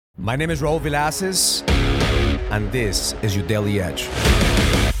My name is Raul Villacis, and this is your Daily Edge.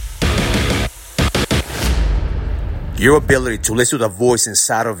 Your ability to listen to the voice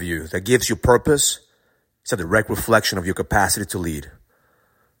inside of you that gives you purpose is a direct reflection of your capacity to lead.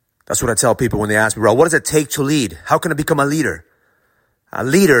 That's what I tell people when they ask me, Raul, what does it take to lead? How can I become a leader? A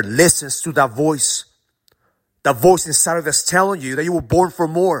leader listens to that voice. That voice inside of that's telling you that you were born for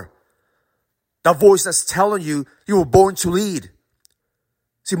more. That voice that's telling you you were born to lead.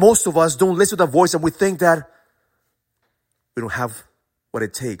 See, most of us don't listen to that voice and we think that we don't have what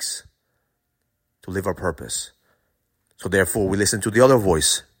it takes to live our purpose. So therefore, we listen to the other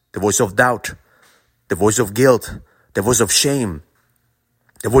voice, the voice of doubt, the voice of guilt, the voice of shame,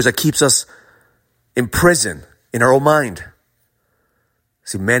 the voice that keeps us in prison in our own mind.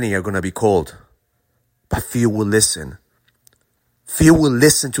 See, many are going to be called, but few will listen. Few will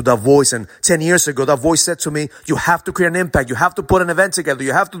listen to that voice. And 10 years ago, that voice said to me, you have to create an impact. You have to put an event together.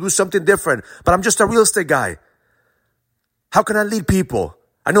 You have to do something different. But I'm just a real estate guy. How can I lead people?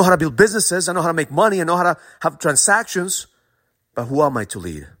 I know how to build businesses. I know how to make money. I know how to have transactions. But who am I to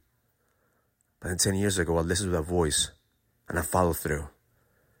lead? But then 10 years ago, I listened to that voice and I followed through.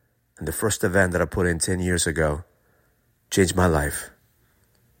 And the first event that I put in 10 years ago changed my life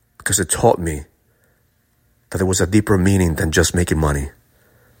because it taught me that there was a deeper meaning than just making money.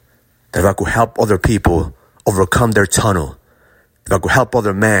 That if I could help other people overcome their tunnel, if I could help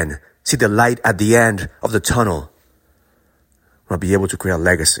other men see the light at the end of the tunnel, I'll be able to create a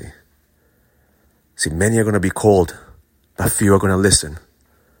legacy. See, many are going to be called, but few are going to listen.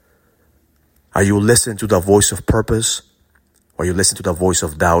 Are you listening to the voice of purpose, or are you listening to the voice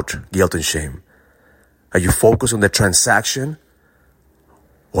of doubt, guilt, and shame? Are you focused on the transaction,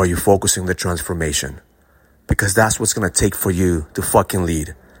 or are you focusing on the transformation? Because that's what's going to take for you to fucking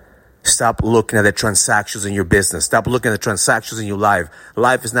lead. Stop looking at the transactions in your business. Stop looking at the transactions in your life.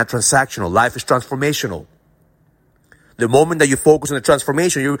 Life is not transactional. Life is transformational. The moment that you focus on the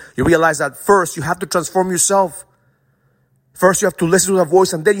transformation, you realize that first you have to transform yourself. First you have to listen to that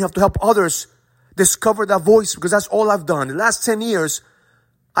voice, and then you have to help others discover that voice, because that's all I've done. In the last 10 years,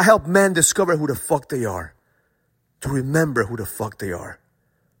 I help men discover who the fuck they are. To remember who the fuck they are.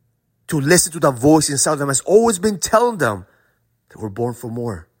 To listen to that voice inside of them has always been telling them that we're born for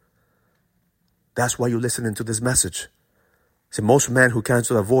more. That's why you're listening to this message. See, most men who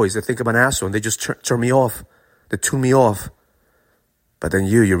cancel that voice, they think I'm an asshole and they just turn me off. They tune me off. But then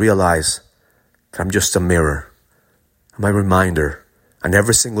you realize that I'm just a mirror. I'm a reminder. And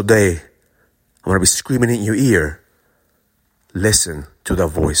every single day, I'm going to be screaming in your ear. Listen to that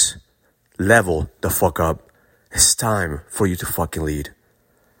voice. Level the fuck up. It's time for you to fucking lead.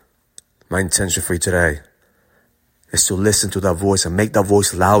 My intention for you today is to listen to that voice and make that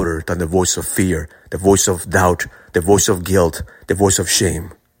voice louder than the voice of fear, the voice of doubt, the voice of guilt, the voice of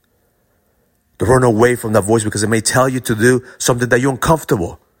shame. To run away from that voice because it may tell you to do something that you're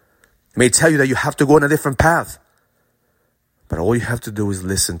uncomfortable. It may tell you that you have to go on a different path. But all you have to do is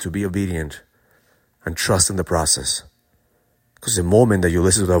listen, to be obedient and trust in the process. Because the moment that you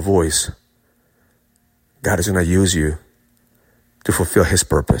listen to that voice, God is going to use you to fulfill His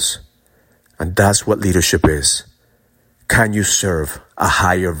purpose. And that's what leadership is. Can you serve a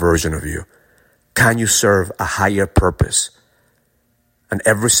higher version of you? Can you serve a higher purpose? And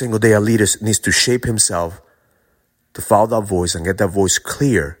every single day a leader needs to shape himself to follow that voice and get that voice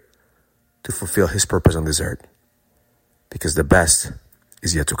clear to fulfill his purpose on this earth. Because the best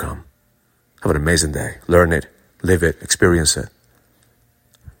is yet to come. Have an amazing day. Learn it, live it, experience it.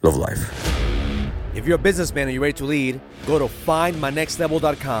 Love life. If you're a businessman and you're ready to lead, go to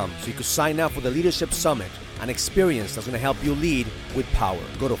findmynextlevel.com so you can sign up for the Leadership Summit, an experience that's going to help you lead with power.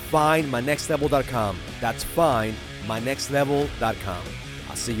 Go to findmynextlevel.com. That's findmynextlevel.com.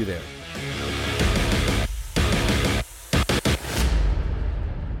 I'll see you there.